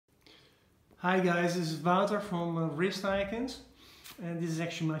Hi guys, this is Wouter from Wrist Icons, and this is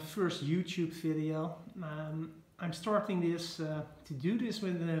actually my first YouTube video. I'm starting this to do this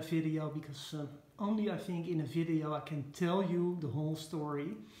with a video because only I think in a video I can tell you the whole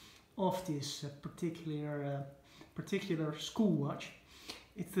story of this particular school watch.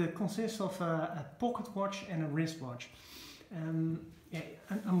 It consists of a pocket watch and a wristwatch. Yeah,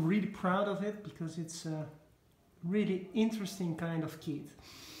 I'm really proud of it because it's a really interesting kind of kit.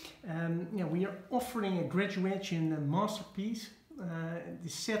 Yeah, we are offering a graduation masterpiece. The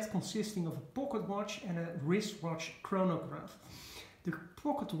set consisting of a pocket watch and a wristwatch chronograph. The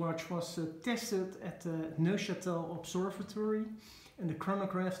pocket watch was tested at the Neuchâtel Observatory, and the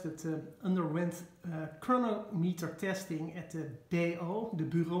chronograph that underwent chronometer testing at the BO, the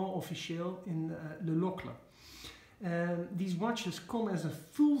Bureaux officiels in Locle. These watches come as a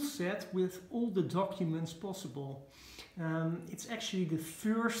full set with all the documents possible. It's actually the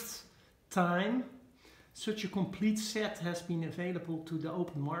first time such a complete set has been available to the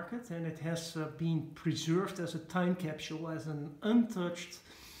open market, and it has been preserved as a time capsule, as an untouched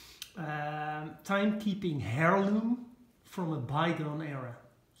timekeeping heirloom from a bygone era.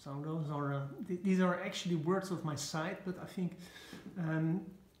 So these are actually words of my site, but I think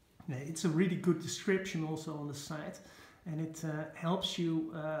it's a really good description also on the site, and it helps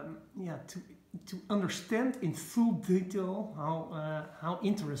you to understand in full detail how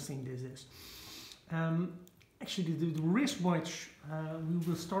interesting this is. Actually, the wristwatch, we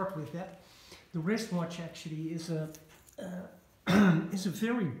will start with that. The wristwatch actually is a is a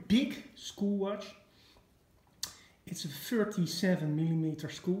very big school watch. It's a 37mm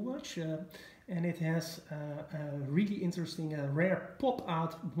school watch, and it has a really interesting, rare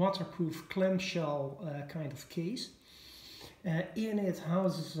pop-out waterproof clamshell kind of case. In it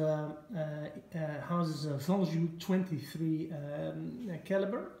houses a Valjoux 23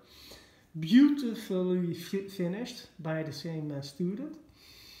 caliber, beautifully finished by the same student.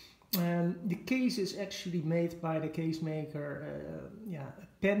 The case is actually made by the case maker,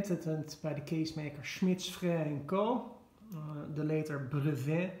 patented by the case maker Schmitz Frère & Co. The later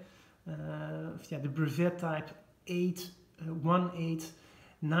brevet, the brevet type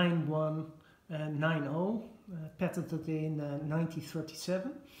 8189190. Patented in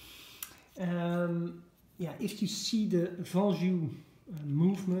 1937. If you see the Valjoux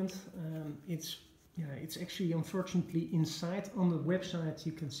movement, it's actually unfortunately inside. On the website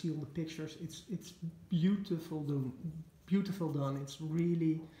you can see all the pictures. It's beautiful done. It's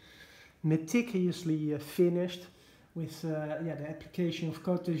really meticulously finished with the application of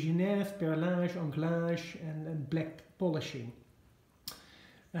Côte de Genève, perlage, anglage, and black polishing.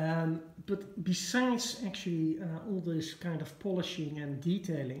 But besides actually all this kind of polishing and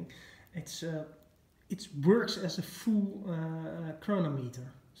detailing, it works as a full chronometer.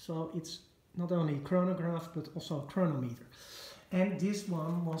 So it's not only a chronograph but also a chronometer. And this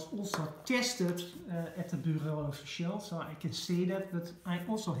one was also tested at the Bureaux officiels, so I can say that, but I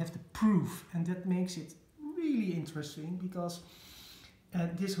also have the proof, and that makes it really interesting because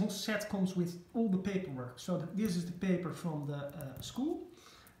this whole set comes with all the paperwork. So this is the paper from the school.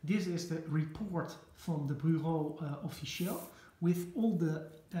 This is the report from the Bureaux officiels with all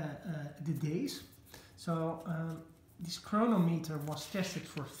the days. So this chronometer was tested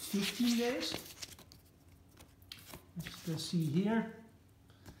for 15 days. As you can see here,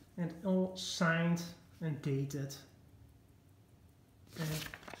 and all signed and dated. And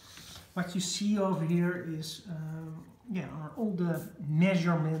what you see over here is are all the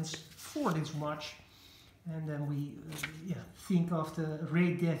measurements for this watch. And then we think of the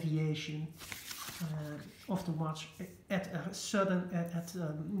rate deviation of the watch at a certain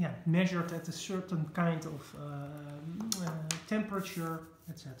measured at a certain kind of temperature,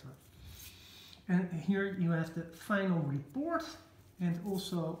 etc. And here you have the final report and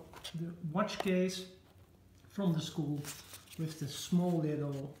also the watch case from the school with the small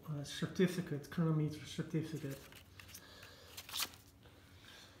little certificate, chronometer certificate.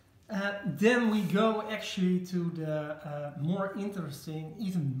 Then we go actually to the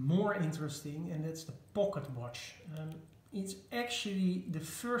even more interesting, and that's the pocket watch. It's actually the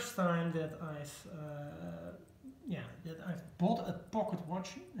first time that I've bought a pocket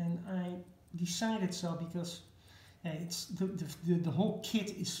watch, and I decided so because it's the whole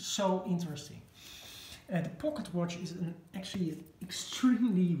kit is so interesting. The pocket watch is actually an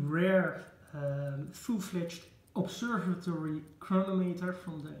extremely rare, full-fledged observatory chronometer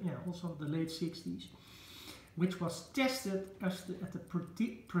from the also the late 60s, which was tested at the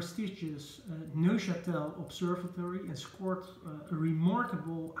prestigious Neuchâtel Observatory and scored a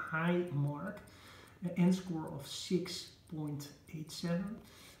remarkable high mark, an N score of 6.87.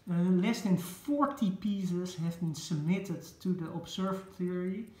 Less than 40 pieces have been submitted to the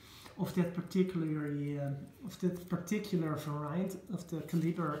observatory of that particular variant of the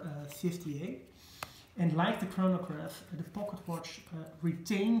caliber 58. And like the chronograph, the pocket watch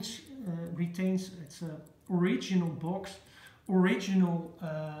retains its original box, original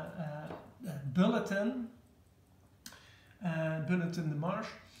bulletin de marche,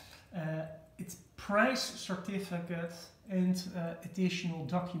 its price certificate, and additional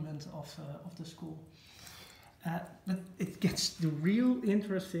document of the school. But it gets the real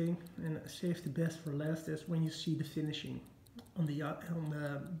interesting, and save the best for last, is when you see the finishing on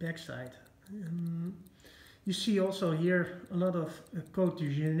the back side. You see also here a lot of Côte de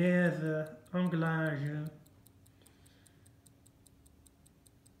Genève, anglage,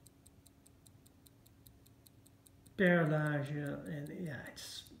 perlage, and yeah,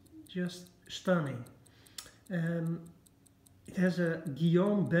 it's just stunning. It has a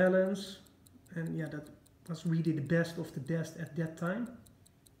Guillaume balance, and yeah, that was really the best of the best at that time.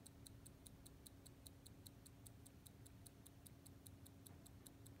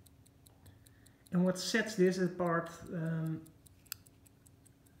 And what sets this apart,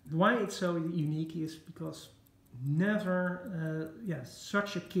 why it's so unique, is because never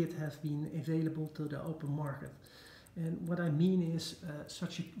such a kit has been available to the open market. And what I mean is,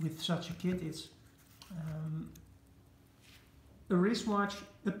 with such a kit, it's a wristwatch,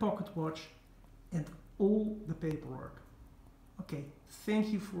 a pocket watch, and all the paperwork. Okay, thank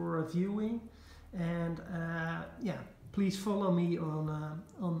you for viewing, and yeah, please follow me on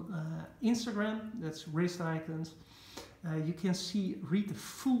Instagram. That's wrist icons. You can read the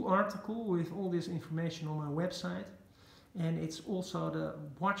full article with all this information on my website, and it's also the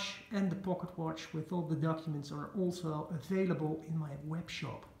watch and the pocket watch with all the documents are also available in my web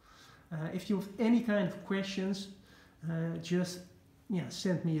shop. If you have any kind of questions, just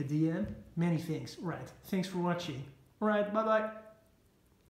send me a DM. Many thanks. Right, thanks for watching. All right, bye bye.